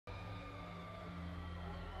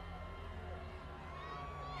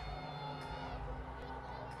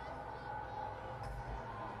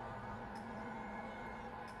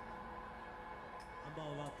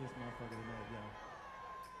about this motherfucker tonight, y'all.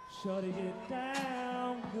 Shorty get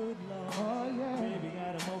down, good lord. Oh, yeah. Baby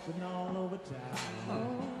got him open all over town.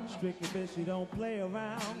 Oh. Strictly bitch, she don't play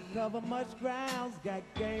around. Cover much grounds, got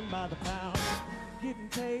game by the pound. Getting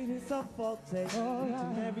paid is a forte, each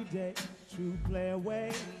and every day. True play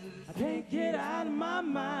away. I can't get out of my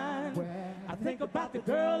mind. I think about the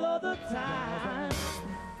girl all the time.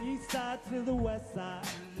 East side to the west side,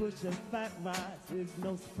 pushing fat rides is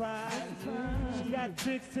no surprise. She got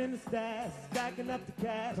tricks in the stash, stacking up the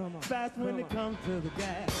cash, fast when it comes to the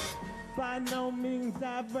gas. By no means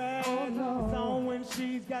I brag, it's on when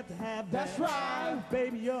she's got to have that. That's right.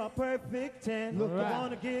 Baby, you're a perfect 10. Look I right.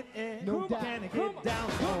 wanna get in, No doubt. can I get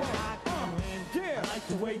down so I come in? Yeah. I like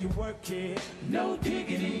the way you work it, no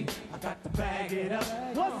diggity. I got to bag it up.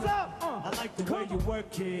 What's up? I like the way you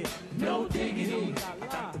work it, no diggity. I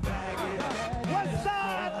got to bag it up. What's up?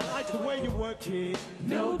 I like the way you work it,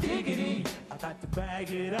 no diggity. I got to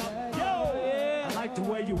bag it up. Yo, I like the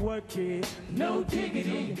way you work it, no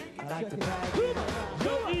diggity. I like to bag it up.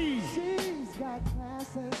 Yo, easy. She's got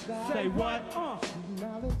class and style. Say what?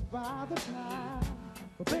 Knowledge by the time.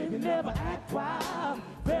 But baby never act wild,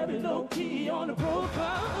 very low key on the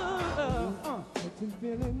profile. Catching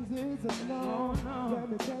feelings is a no. Let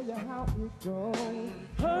me tell you how it goes.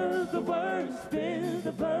 Heard the word, spin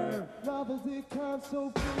the verb. Love as it comes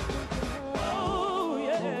so quick to her. Oh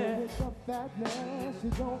yeah. With the fatness, you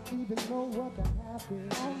don't even know what to happen.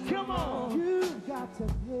 Come on. You got to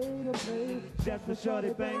pay to play. Just for shorty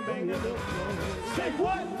bang bang to look. Say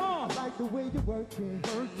what? I like the way you work it.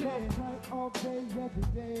 Talk right all day, every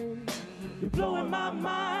day. You're blowing my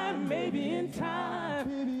mind, maybe in time.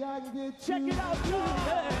 Baby, I can get Check you. it out,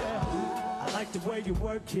 yeah. I like the way you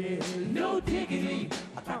work it, no diggity.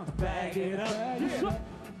 I got to bag it up.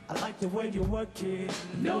 I like the way you work it,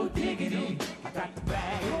 no diggity. I got to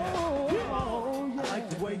bag it up. I like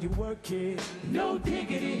the way you work it, no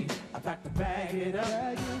diggity. I got to bag it up.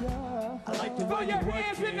 Bag it up. I like the way you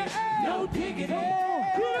work it, no diggity.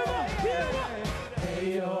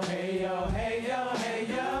 Hey yo, hey yo, hey yo, hey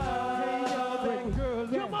yo.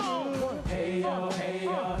 Come on. Hey yo, hey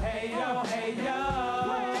yo, hey yo, hey yo.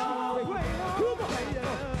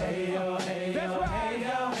 Hey yo, hey yo, hey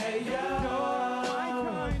yo, hey yo. My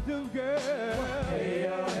kind of girl. Hey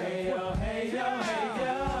yo, hey yo, hey yo, hey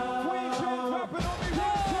yo.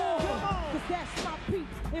 Cause that's my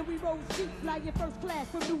peeps, and we roll sheep flying first class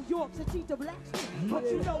from New York to cheat the Blackstreet. What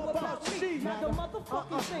you know about me? Not the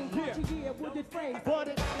motherfucking thing. Country year, wooded frame.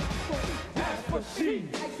 But That's for she.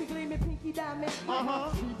 Icy gleaming pinky diamond.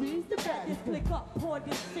 She reads the back. Just click up, pour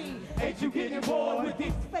this scene. Ain't you getting bored with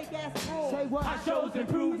these Fake ass bros. Say what? our shows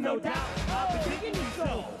improve, no doubt. I'll be digging you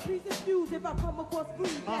so. Please excuse if I come across rude.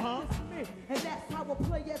 That's just me. And that's how a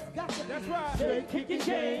player's got to be. That's right. Straight kicking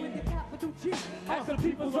game. With the capital G. As the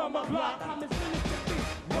people's on my block, I'm as soon as the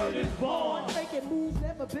beat. word is born. Making moves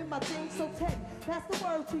never been my thing, so take. That's the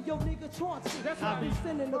word to your nigga Chauncey. That's I'll be right.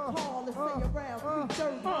 sending a call and say around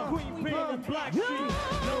 3:30. Queen Pin and Blackstreet,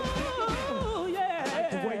 no diggity. Oh, yeah. I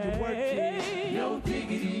like the way you work it, no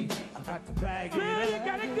diggity. I got to bag it up. You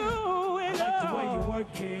gotta go I and like the way you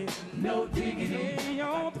work it, no diggity. Play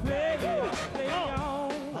on, play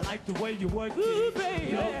on. I like the way you work Ooh, it,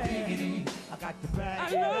 baby. no diggity. I got to bag I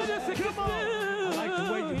it know up. this is Come on. I like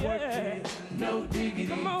the way you work yeah. it, no diggity.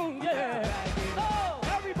 Come on, yeah. Oh.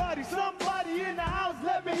 Everybody, somebody in the house,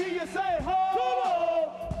 let me hear you say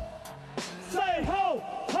ho. Say ho,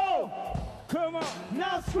 ho. Come on.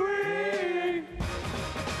 Now scream.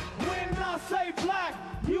 When I say black,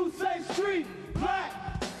 you say street. Black,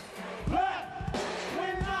 black.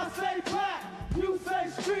 When I say black, you say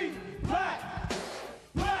street. Black,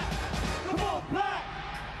 black. Come on, black,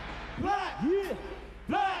 black. Yeah.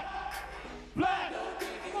 Black, black.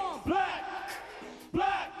 Come on, black,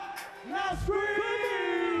 black. Now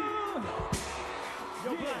scream.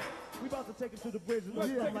 Yo, black. We about to take him to the bridge and Let's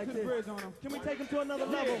take something it like to the this. bridge on him. Can we take him to another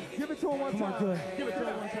level? Give it to him one time. Give it to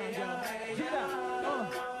him one time, y'all. Check it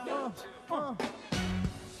out.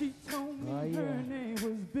 She told me her name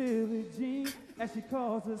was Billie Jean, and she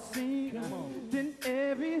caused a scene. Then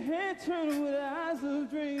every head turned with eyes of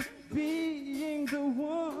dream, being the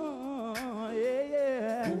one.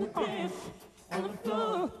 Yeah. Who would dance on the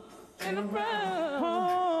floor and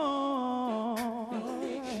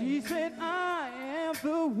around? She said, I am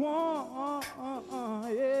the one.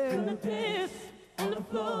 Yeah. Who would dance on the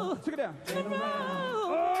floor? Check it out. And around.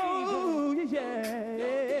 Oh,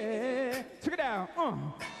 yeah. Check it out.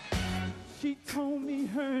 She told me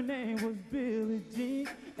her name was Billie Jean,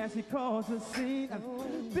 and she caused a scene.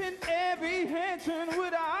 Then every hand turned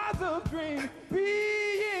with eyes of dream,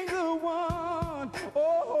 being the one.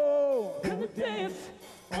 Oh, to the dance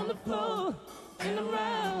on the floor and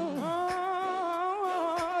around.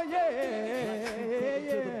 Oh, yeah.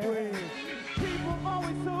 People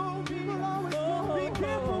always told me, be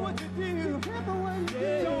careful what you do.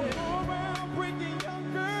 Don't go around breaking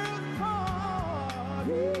young girls' hearts.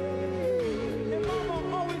 And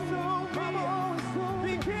mama always told me,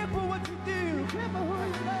 be careful what you do. Be careful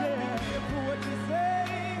what you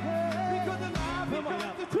say, because the lie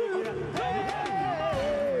becomes the truth.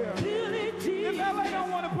 If LA don't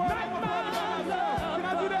want to party, I'm going to party by myself. Can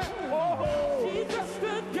I do that? Oh. She's just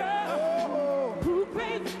a girl who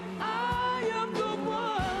thinks I am the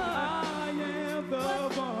one.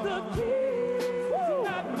 The kid is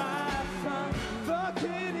not my son. The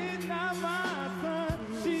kid is not my son.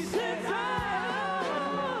 She says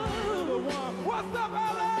I'm the one. What's up,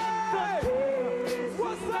 LA?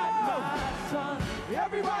 What's up? My son.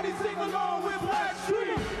 Everybody sing along with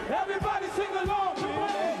Blackstreet. Everybody sing along with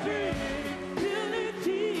Blackstreet. Billie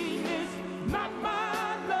Jean is not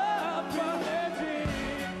my love.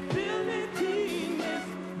 Billie Jean is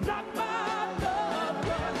not my love.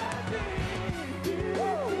 Billie Jean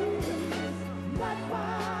is not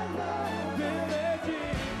my love. Billie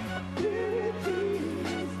Jean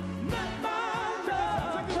is not my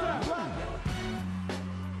love.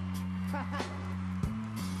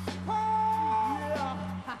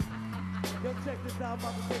 Yo, check this out. I'm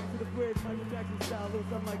about to take it to the bridge, Michael Jackson style, a little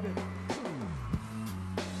something like this.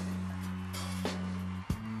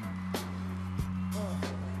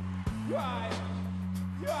 You alright?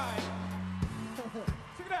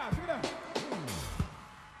 Check it out.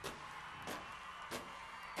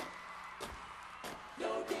 No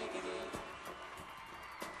diggity.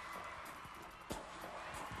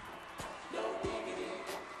 No diggity.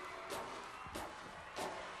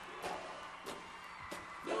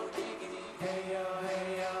 No diggity. Hey yo, hey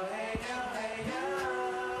yo, hey yo, hey yo.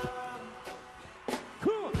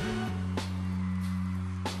 Cool.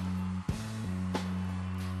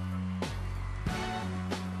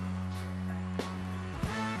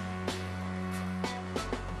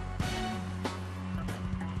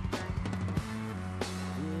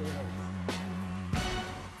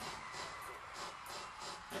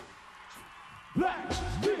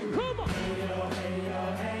 Blackstreet, come on. Hey yo, hey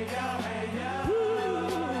yo, hey yo, hey yo.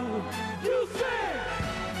 Ooh, you sing.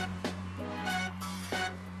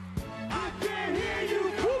 I can't hear you.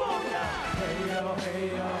 Come on now. Hey yo, hey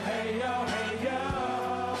yo, hey yo, hey yo.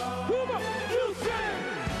 Come on, you sing.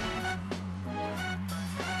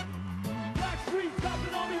 Blackstreet, stop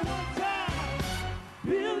it on me one time.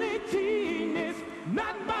 Billie Jean is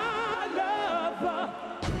not my lover.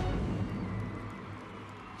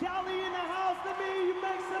 Cali in the house, let me hear you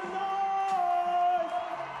make some noise.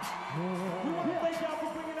 We want to thank y'all for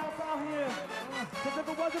bringing us out here. Because if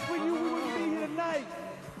it wasn't for you, we wouldn't be here tonight.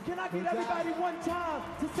 Can I get everybody one time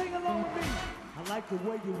to sing along with me? I like the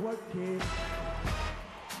way you work, kid. I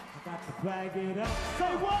got to bag it up.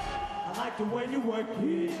 Say what? I like the way you work,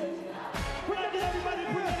 kid. Can I get everybody to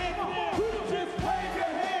put their hands in there?